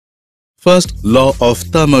First law of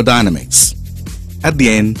thermodynamics. At the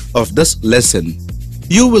end of this lesson,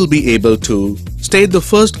 you will be able to state the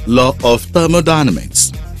first law of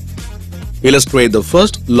thermodynamics, illustrate the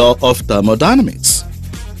first law of thermodynamics,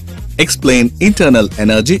 explain internal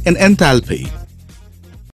energy and enthalpy.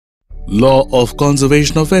 Law of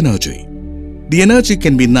conservation of energy. The energy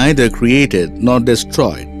can be neither created nor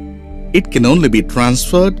destroyed. It can only be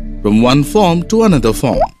transferred from one form to another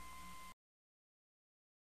form.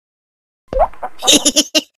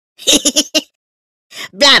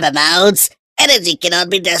 Blabbermouths! Energy cannot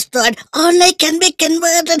be destroyed, only can be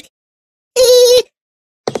converted.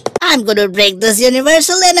 I'm going to break this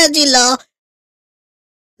universal energy law.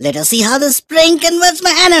 Let us see how the spring converts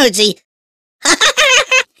my energy.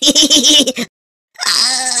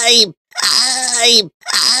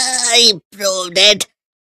 I proved it.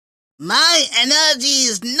 My energy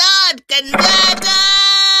is not converted.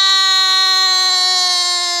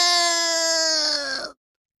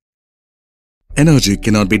 Energy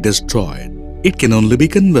cannot be destroyed. It can only be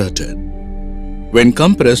converted. When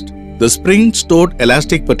compressed, the spring stored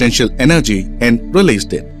elastic potential energy and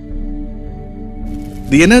released it.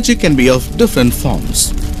 The energy can be of different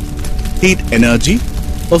forms. Heat energy,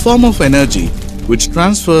 a form of energy which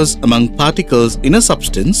transfers among particles in a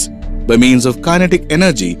substance by means of kinetic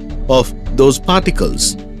energy of those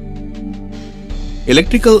particles.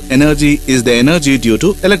 Electrical energy is the energy due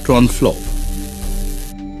to electron flow.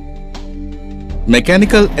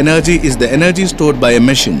 Mechanical energy is the energy stored by a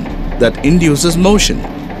machine that induces motion.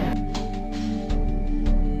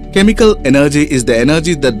 Chemical energy is the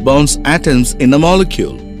energy that bonds atoms in a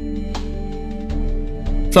molecule.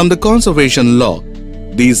 From the conservation law,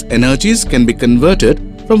 these energies can be converted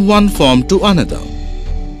from one form to another.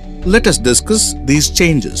 Let us discuss these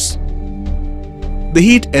changes. The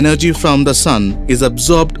heat energy from the sun is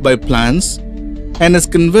absorbed by plants and is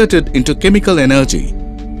converted into chemical energy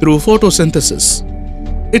through photosynthesis.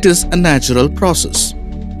 It is a natural process.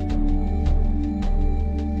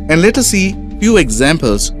 And let us see few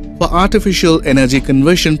examples for artificial energy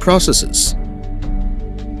conversion processes.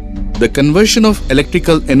 The conversion of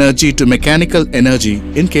electrical energy to mechanical energy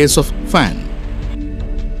in case of fan.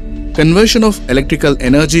 Conversion of electrical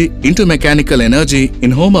energy into mechanical energy in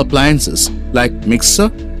home appliances like mixer,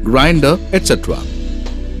 grinder, etc.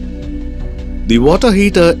 The water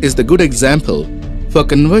heater is the good example for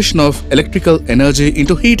conversion of electrical energy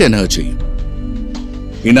into heat energy.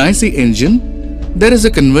 In IC engine, there is a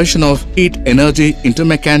conversion of heat energy into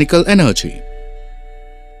mechanical energy.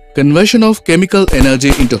 Conversion of chemical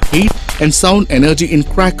energy into heat and sound energy in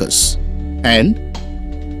crackers, and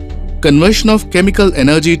conversion of chemical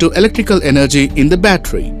energy to electrical energy in the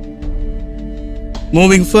battery.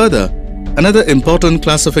 Moving further, another important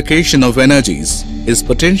classification of energies is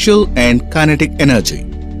potential and kinetic energy.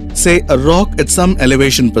 Say a rock at some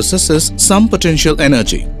elevation possesses some potential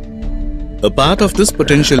energy. A part of this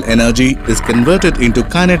potential energy is converted into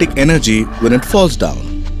kinetic energy when it falls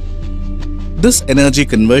down. This energy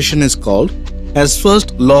conversion is called as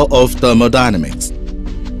first law of thermodynamics.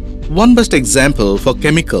 One best example for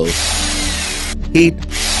chemical, heat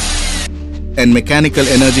and mechanical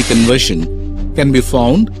energy conversion can be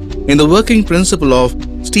found in the working principle of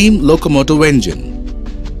steam locomotive engine.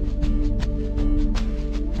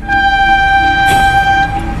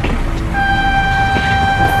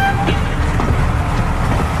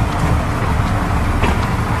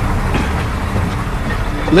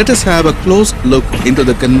 Let us have a close look into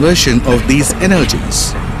the conversion of these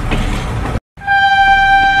energies.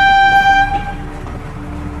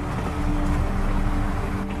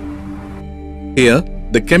 Here,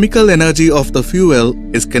 the chemical energy of the fuel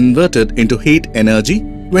is converted into heat energy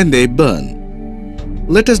when they burn.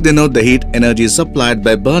 Let us denote the heat energy supplied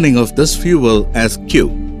by burning of this fuel as Q.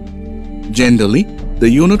 Generally, the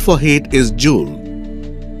unit for heat is joule.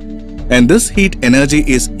 And this heat energy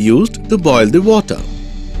is used to boil the water.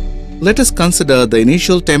 Let us consider the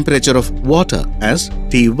initial temperature of water as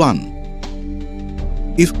T1.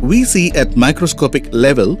 If we see at microscopic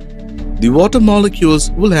level, the water molecules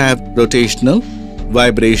will have rotational,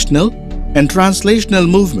 vibrational and translational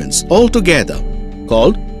movements all together,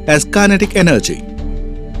 called as kinetic energy.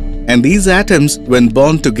 And these atoms, when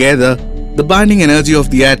bound together, the binding energy of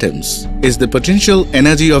the atoms is the potential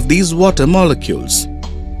energy of these water molecules.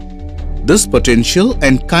 This potential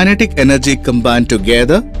and kinetic energy combined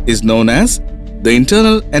together is known as the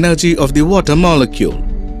internal energy of the water molecule.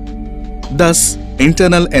 Thus,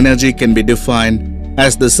 internal energy can be defined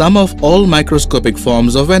as the sum of all microscopic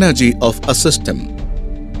forms of energy of a system,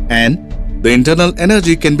 and the internal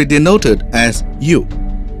energy can be denoted as U.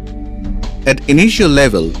 At initial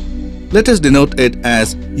level, Let us denote it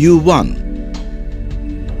as U1.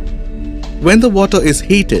 When the water is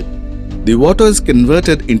heated, the water is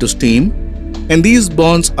converted into steam and these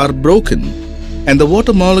bonds are broken and the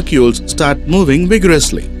water molecules start moving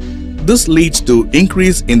vigorously. This leads to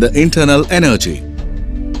increase in the internal energy.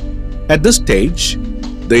 At this stage,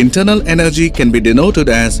 the internal energy can be denoted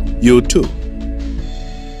as U2.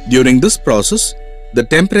 During this process, the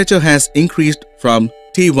temperature has increased from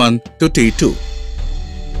T1 to T2.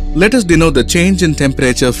 Let us denote the change in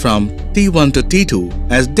temperature from T1 to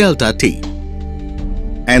T2 as delta T.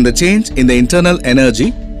 And the change in the internal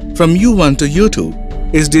energy from U1 to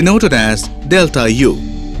U2 is denoted as delta U.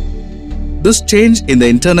 This change in the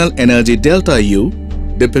internal energy delta U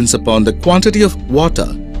depends upon the quantity of water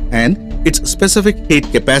and its specific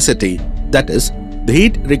heat capacity, that is, the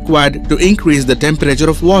heat required to increase the temperature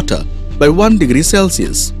of water by 1 degree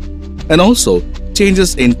Celsius, and also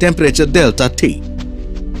changes in temperature delta T.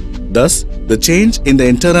 Thus, the change in the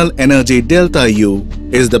internal energy delta U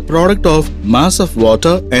is the product of mass of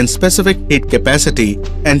water and specific heat capacity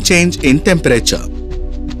and change in temperature.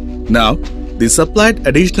 Now, the supplied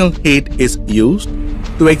additional heat is used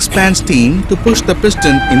to expand steam to push the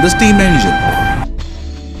piston in the steam engine.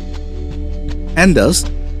 And thus,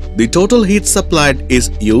 the total heat supplied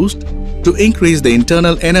is used to increase the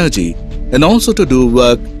internal energy and also to do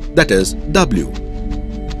work, that is W.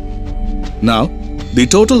 Now, the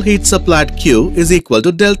total heat supplied Q is equal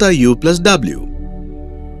to delta U plus W.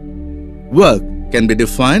 Work can be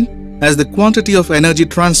defined as the quantity of energy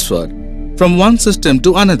transferred from one system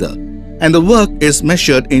to another, and the work is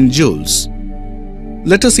measured in joules.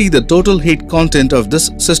 Let us see the total heat content of this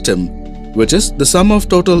system, which is the sum of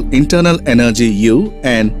total internal energy U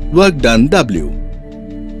and work done W.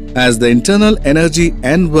 As the internal energy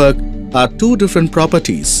and work are two different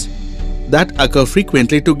properties that occur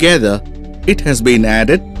frequently together, it has been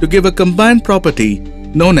added to give a combined property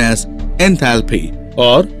known as enthalpy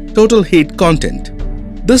or total heat content.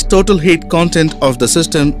 This total heat content of the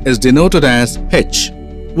system is denoted as H.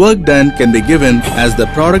 Work done can be given as the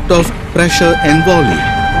product of pressure and volume.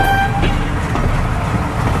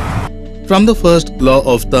 From the first law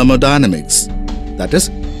of thermodynamics, that is,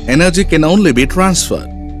 energy can only be transferred.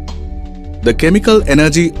 The chemical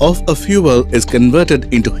energy of a fuel is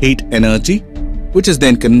converted into heat energy, which is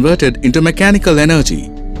then converted into mechanical energy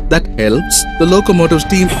that helps the locomotive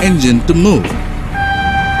steam engine to move.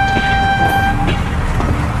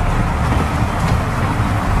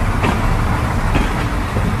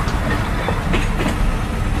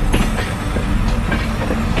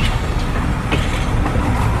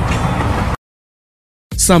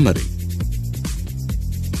 Summary.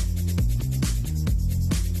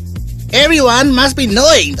 Everyone must be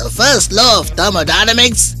knowing the first law of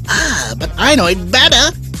thermodynamics. But I know it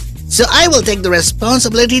better, so I will take the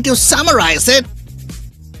responsibility to summarize it.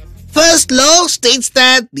 First law states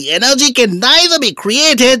that the energy can neither be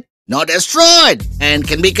created nor destroyed and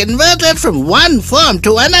can be converted from one form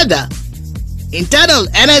to another. Internal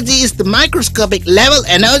energy is the microscopic level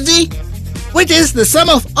energy, which is the sum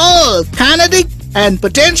of all kinetic and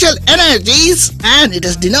potential energies, and it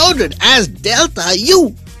is denoted as delta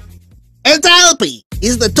U. Enthalpy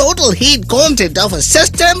is the total heat content of a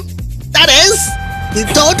system, that is, the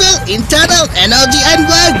total internal energy and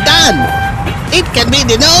work done. It can be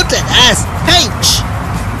denoted as H,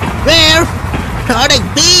 where product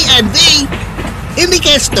B and V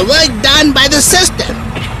indicates the work done by the system.